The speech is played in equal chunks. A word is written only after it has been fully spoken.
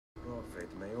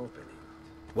I open it?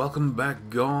 Welcome back,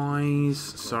 guys.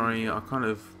 Sorry, I kind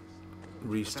of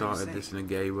restarted this in a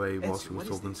gay way whilst I was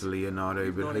talking to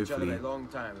Leonardo, but hopefully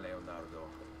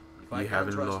you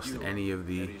haven't lost any of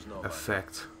the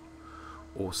effect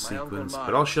or sequence.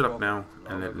 But I'll shut up now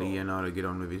and let Leonardo get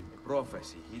on with his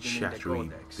chattery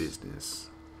business.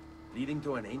 Leading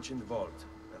to an ancient vault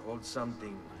that holds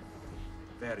something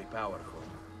very powerful.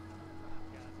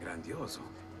 Grandioso.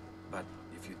 But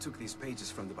if you took these pages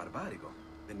from the Barbarigo,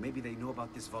 then maybe they know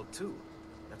about this vault too.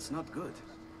 That's not good.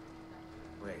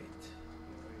 Wait.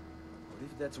 What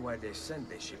if that's why they sent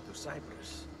the ship to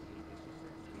Cyprus?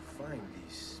 To find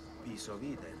this piece of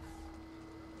Eden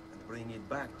and bring it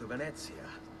back to Venezia.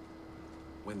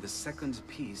 When the second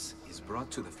piece is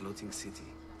brought to the floating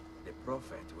city, the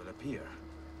Prophet will appear.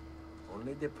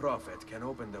 Only the Prophet can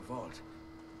open the vault.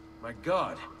 My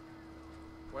God!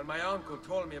 When my uncle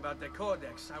told me about the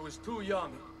Codex, I was too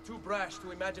young, too brash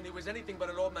to imagine it was anything but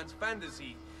an old man's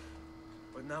fantasy.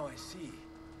 But now I see.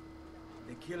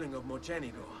 The killing of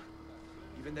Mocenigo,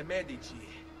 even the Medici,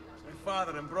 my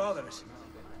father and brothers.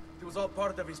 It was all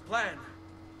part of his plan.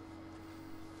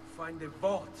 To find the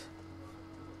vault.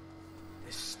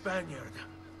 The Spaniard.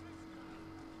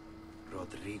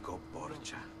 Rodrigo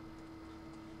Borgia.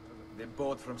 The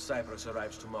boat from Cyprus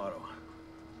arrives tomorrow.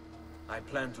 I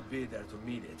plan to be there to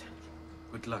meet it.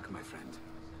 Good luck, my friend.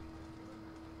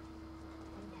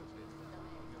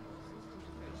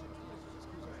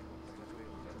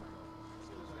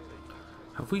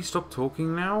 Have we stopped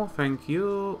talking now? Thank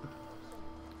you.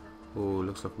 Oh,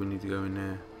 looks like we need to go in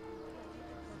there.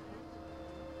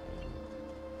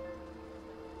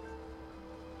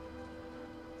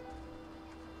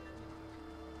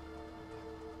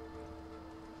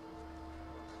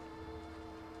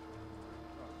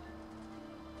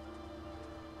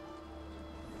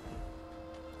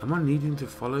 Am I needing to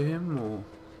follow him, or...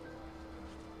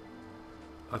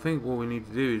 I think what we need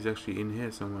to do is actually in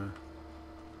here somewhere.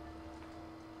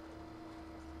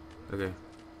 Okay.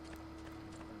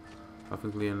 I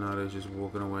think Leonardo's just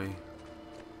walking away.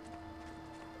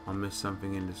 I missed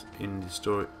something in the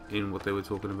story, in what they were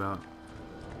talking about.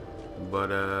 But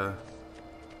have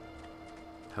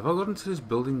I gotten to this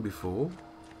building before?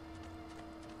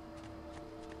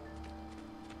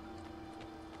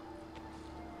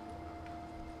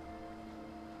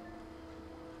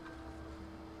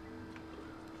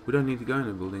 We don't need to go in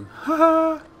the building.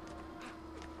 Ha!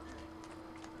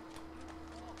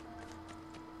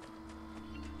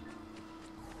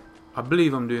 I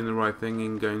believe I'm doing the right thing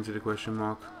in going to the question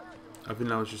mark. I think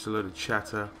that was just a load of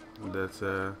chatter.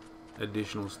 That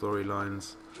additional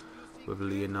storylines with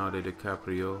Leonardo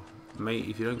DiCaprio. Mate,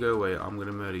 if you don't go away, I'm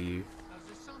gonna murder you.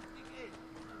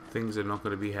 Things are not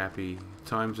gonna be happy.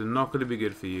 Times are not gonna be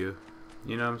good for you.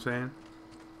 You know what I'm saying?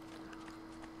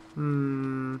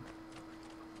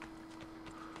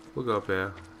 We'll go up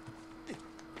here.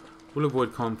 We'll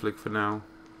avoid conflict for now.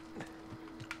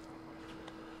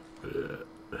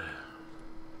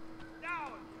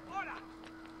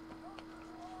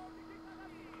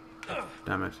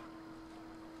 Damn it.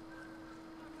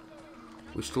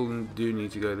 We still do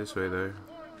need to go this way though.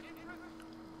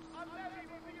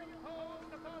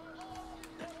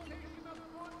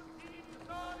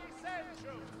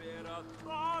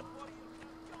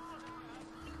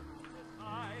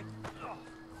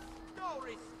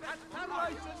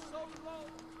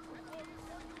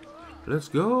 Let's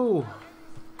go.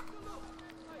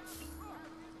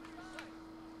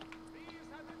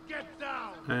 Get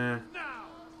down. Now.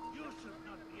 You should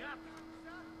not be up.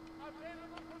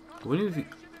 Do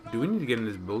we need to get in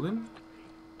this building?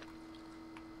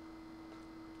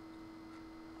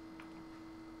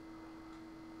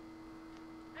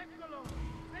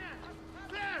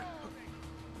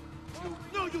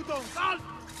 No, you don't.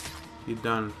 You're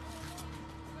done.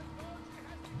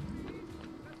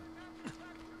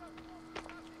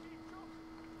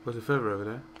 What's the further over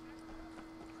there?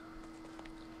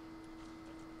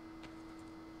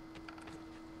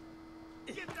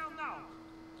 Get down now.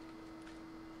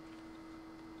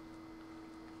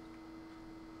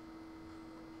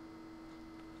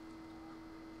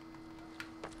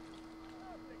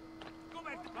 Go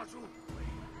back to Pasu.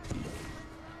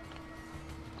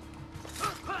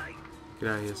 Get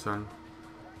out of here, son.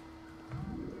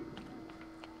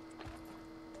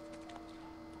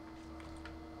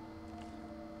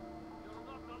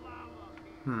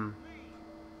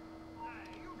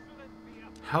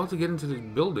 How to get into this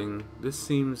building? This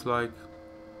seems like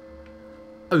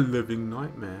a living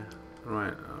nightmare.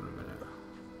 Right,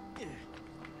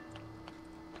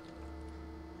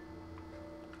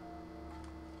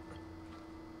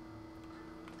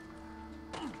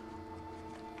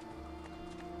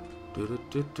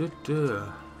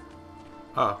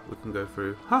 Ah, we can go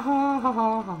through. Ha ha ha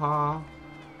ha ha ha.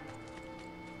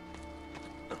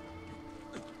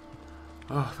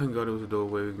 Oh, thank God it was a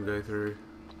doorway we can go through.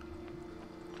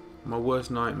 My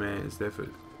worst nightmare is there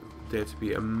to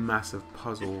be a massive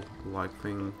puzzle-like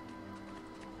thing.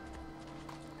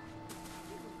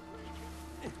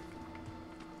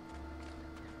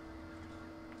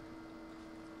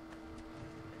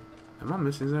 Am I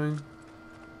missing something?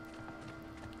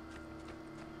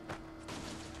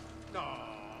 No,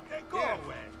 go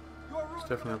away. It's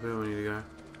definitely up here we need to go.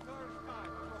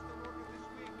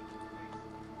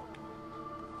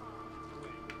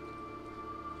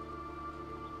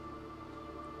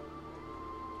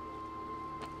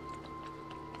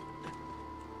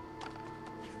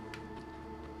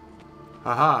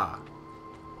 Haha!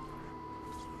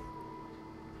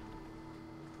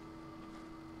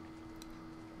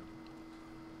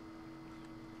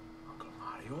 Uncle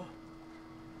Mario?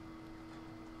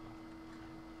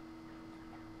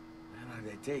 Where are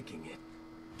they taking it?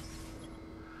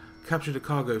 Capture the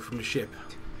cargo from the ship.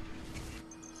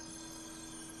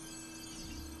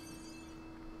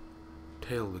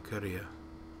 Tail the courier.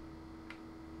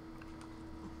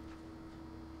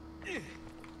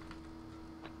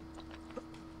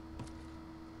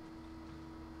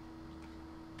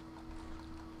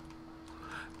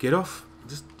 Get off.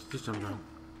 Just jump down.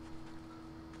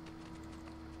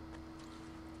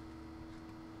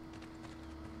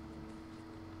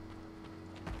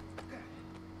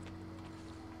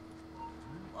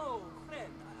 Oh,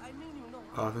 friend, I mean you know.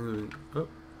 Oh, I think we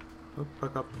oh,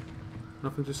 back up.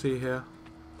 Nothing to see here.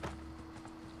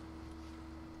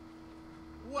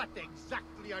 What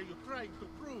exactly are you trying to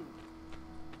prove?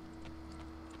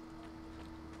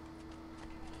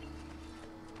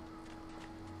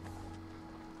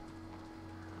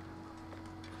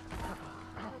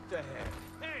 What the heck?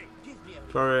 Hey, give me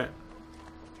a Sorry.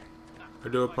 I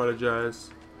do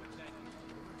apologize.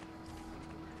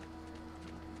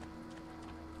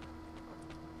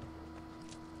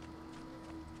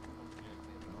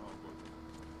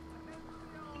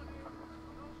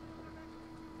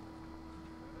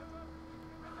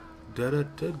 Da da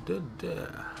da da da.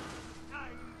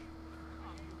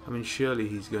 I mean, surely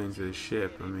he's going to the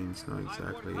ship. I mean, it's not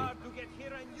exactly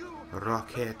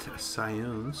rocket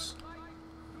science.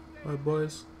 Right,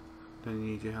 boys? Don't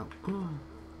need your help. Ooh.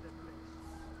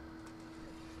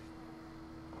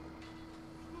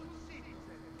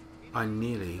 I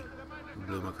nearly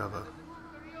blew my cover.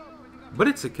 But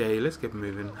it's okay, let's get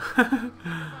moving.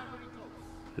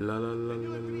 La la la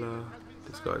la la.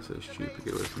 This guy's so stupid,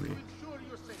 get away from me.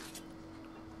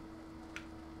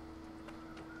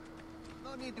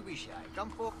 No need to be shy.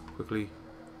 Come for.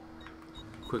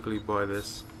 Quickly buy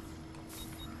this.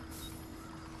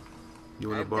 You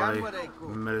want to buy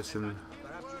medicine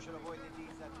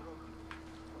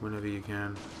whenever you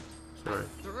can. Sorry.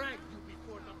 drag you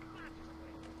before the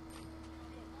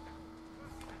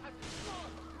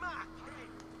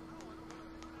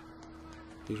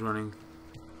He's running.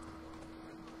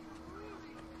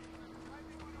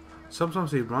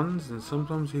 Sometimes he runs and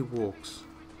sometimes he walks.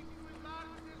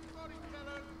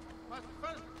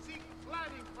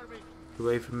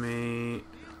 Away from me.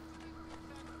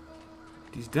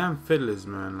 These damn fiddlers,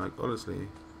 man, like, honestly.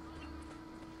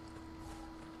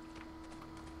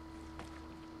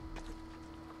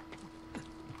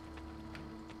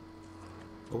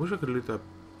 I wish I could loot that.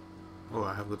 Oh,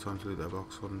 I have got time to loot that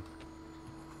box. Hold on.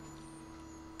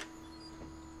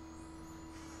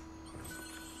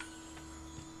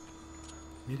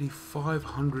 Nearly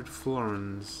 500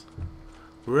 florins.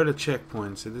 We're at a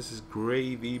checkpoint, so this is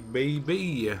gravy,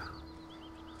 baby.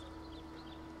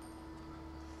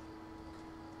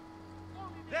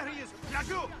 There he is!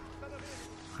 Yagu!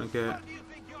 Okay.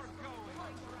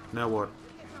 Now what?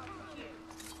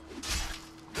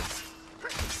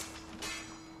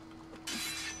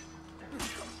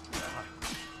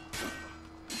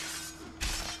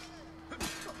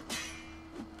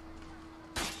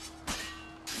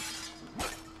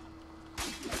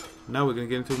 Now we're gonna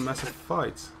get into a massive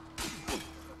fight.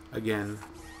 Again.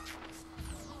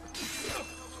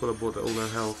 That's what I bought all their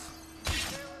health.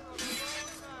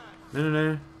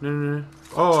 No.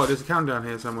 Oh, there's a countdown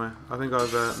here somewhere. I think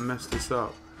I've messed this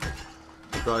up.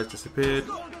 The guy's disappeared.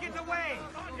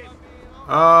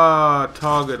 Ah,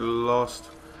 target lost.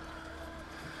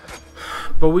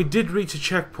 But we did reach a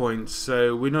checkpoint,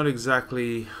 so we're not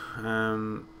exactly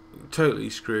totally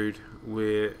screwed.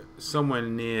 We're somewhere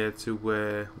near to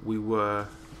where we were.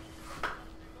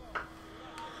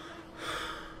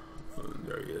 Oh,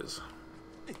 there he is.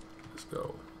 Let's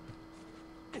go.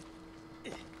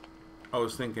 I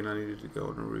was thinking I needed to go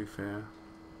on the roof here.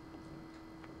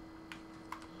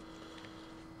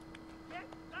 Get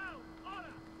down!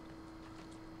 Order!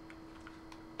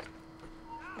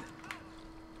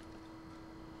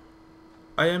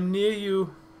 I am near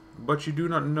you, but you do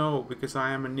not know because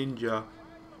I am a ninja.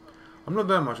 I'm not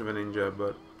that much of a ninja,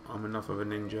 but I'm enough of a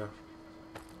ninja.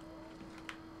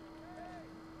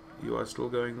 You are still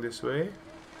going this way.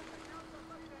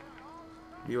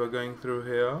 You are going through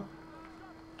here.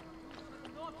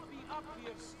 Not be up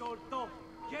here, Stolto.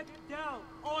 Get down.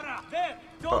 Ora! There!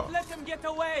 Don't let him get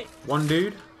away! One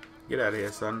dude. Get out of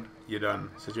here, son. You're done.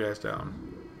 Sit your ass down.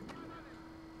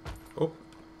 Oh.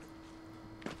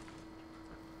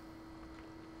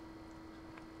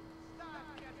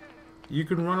 You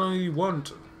can run all you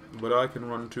want, but I can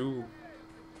run too.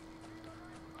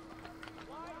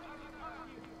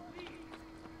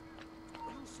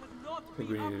 I think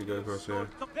we needed to go across here.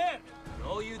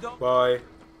 No, you don't. Bye.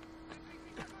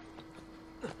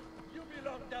 You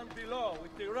belong down below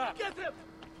with the rat. Get him!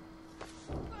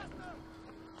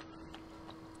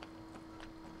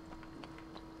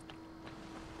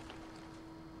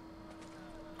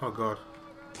 Oh god.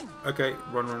 Okay,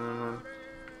 run, run, run, run.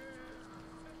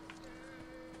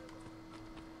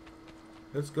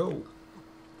 Let's go.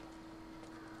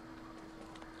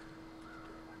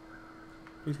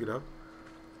 Please get up.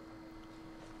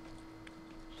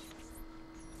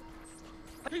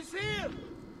 He's here!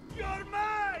 You're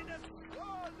mine!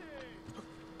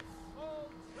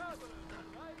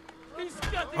 He's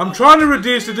got I'm trying to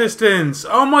reduce the distance.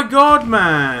 Oh my god,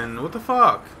 man. What the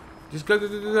fuck? Just go, go,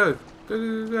 go, go, go. Go,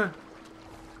 go, go, go.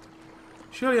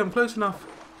 Surely I'm close enough.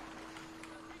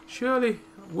 Surely.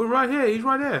 We're right here. He's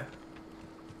right there.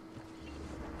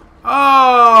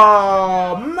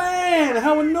 Oh, man.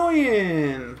 How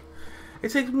annoying. It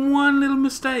takes one little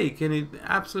mistake and it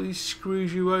absolutely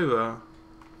screws you over.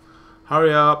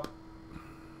 Hurry up.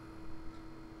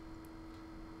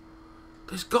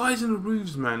 Those guys in the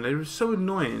roofs, man, they're so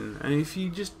annoying. And if you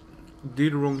just do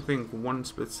the wrong thing for one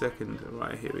split second.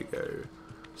 Right, here we go.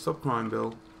 Stop crying,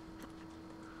 Bill.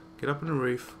 Get up on the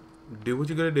roof. Do what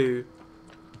you gotta do.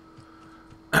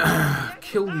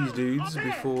 Kill these dudes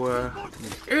before...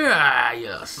 Yeah,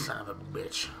 you son of a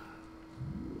bitch.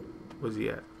 Where's he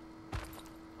at?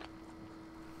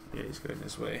 Yeah, he's going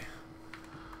this way.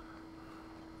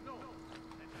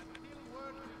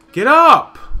 Get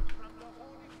up!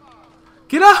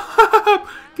 Get up!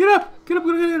 Get up! Get up!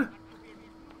 Get up!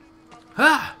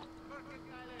 Ah!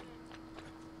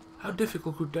 How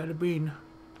difficult could that have been?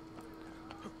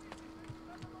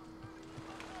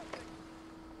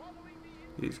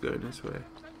 He's going this way.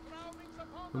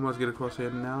 We must get across here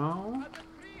now.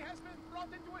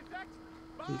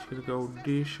 He's gonna go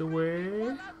this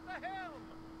way.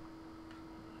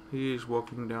 He is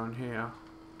walking down here.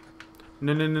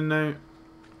 No, no, no, no.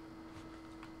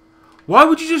 Why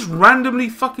would you just randomly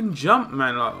fucking jump,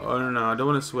 man? Like, I don't know. I don't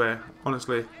want to swear.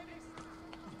 Honestly.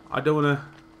 I don't want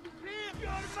to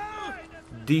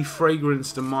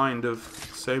defragrance the mind of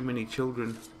so many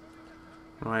children.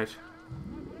 Right.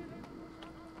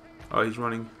 Oh, he's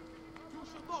running.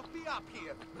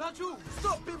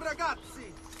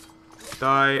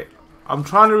 Die. I'm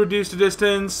trying to reduce the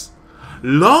distance.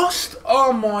 Lost?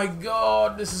 Oh my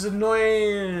god, this is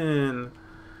annoying.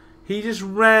 He just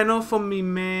ran off on me,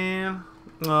 man.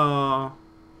 Oh.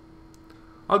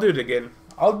 I'll do it again.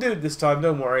 I'll do it this time,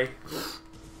 don't worry.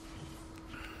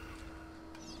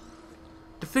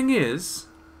 The thing is...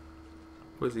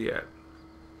 Where's he at?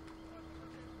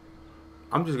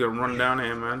 I'm just gonna run down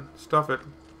here, man. Stuff it.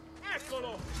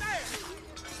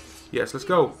 Yes, let's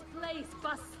go.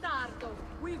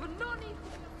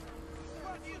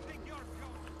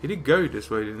 He did go this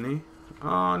way, didn't he?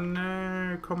 Oh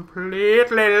no,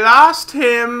 completely lost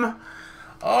him.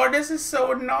 Oh, this is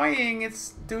so annoying.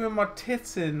 It's doing my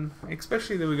tits in.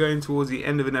 Especially that we're going towards the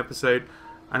end of an episode.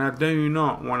 And I do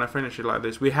not want to finish it like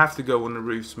this. We have to go on the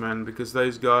roofs, man. Because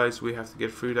those guys, we have to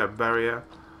get through that barrier.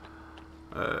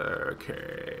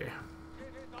 Okay.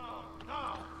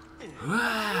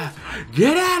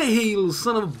 Get out of here, you little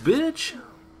son of a bitch.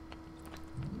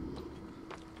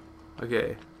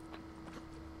 Okay.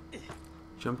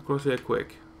 Jump across here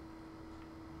quick.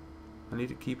 I need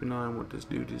to keep an eye on what this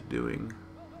dude is doing.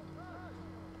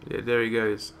 Yeah, there he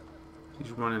goes.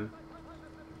 He's running.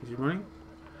 Is he running?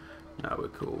 No, we're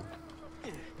cool.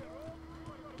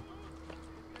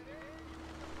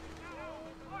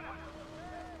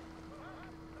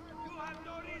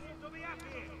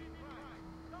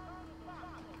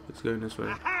 Let's go this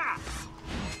way.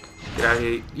 Get out of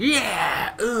here.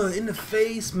 Yeah! In the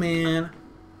face, man.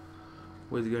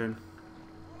 Where's he going?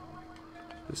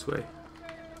 This way.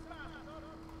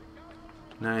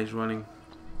 Now he's running.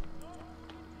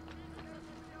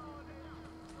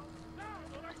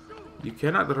 You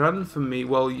cannot run from me.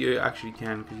 Well, you actually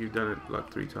can, because you've done it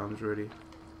like 3 times already.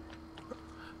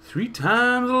 3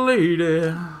 times, lady.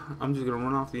 I'm just gonna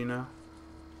run after you now.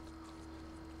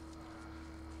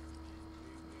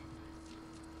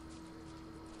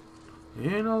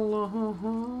 And I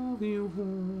love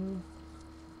you.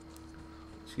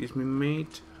 Excuse me,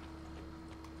 mate.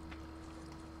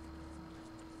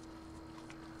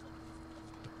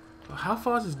 How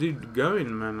far is this dude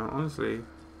going, man? Honestly.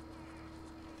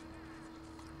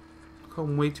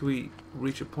 Can't wait till we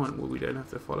reach a point where we don't have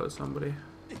to follow somebody.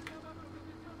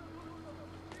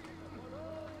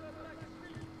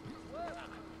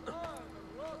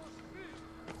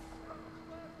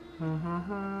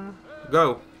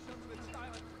 Go.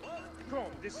 Come,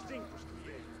 this thing was too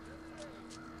big.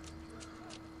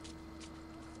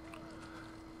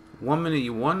 1 minute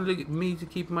you wanted me to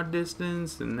keep my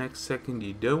distance, the next second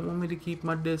you don't want me to keep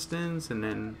my distance, and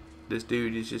then this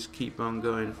dude is just keep on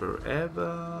going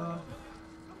forever.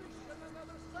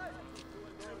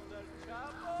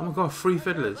 Oh my god, 3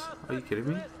 fiddlers. Are you kidding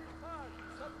me?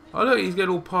 Oh look, he's got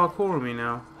all parkour on me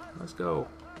now. Let's go.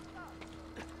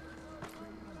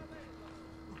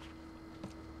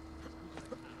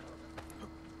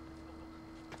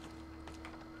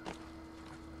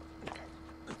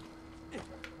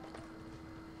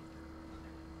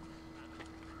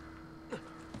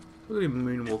 Look at him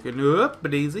moonwalking. Up,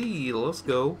 Daisy. Let's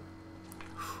go.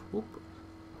 Whoop.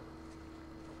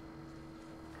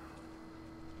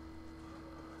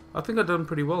 I think I've done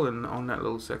pretty well on that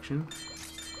little section.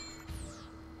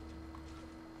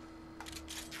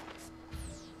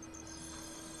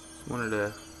 Just wanted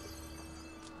to...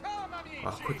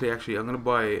 quickly, actually, I'm going to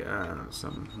buy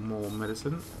some more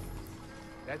medicine.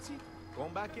 That's it.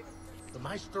 Going back in. The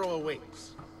maestro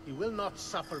awaits. He will not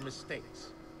suffer mistakes.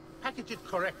 Package it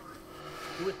correctly.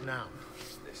 Do it now.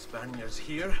 The Spaniards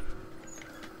here?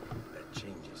 That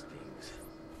changes things.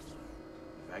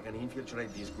 If I can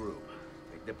infiltrate this group,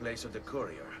 take the place of the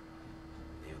courier,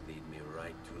 they'll lead me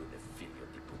right to the Figlio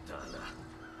di Puttana.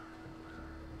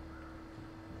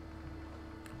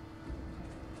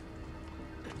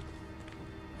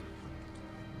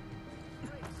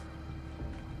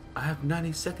 I have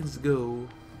 90 seconds to go.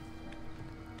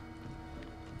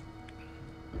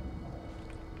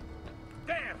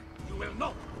 There! You will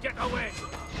not get away!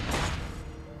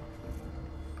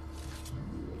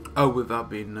 Oh, without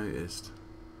being noticed.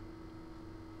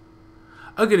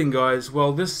 Okay then guys,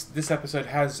 well this episode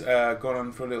has gone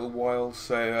on for a little while,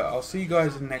 so I'll see you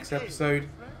guys in the next episode.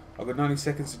 I've got 90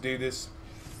 seconds to do this,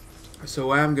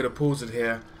 so I am going to pause it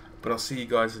here, but I'll see you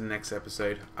guys in the next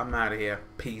episode. I'm out of here.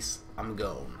 Peace. I'm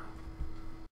gone.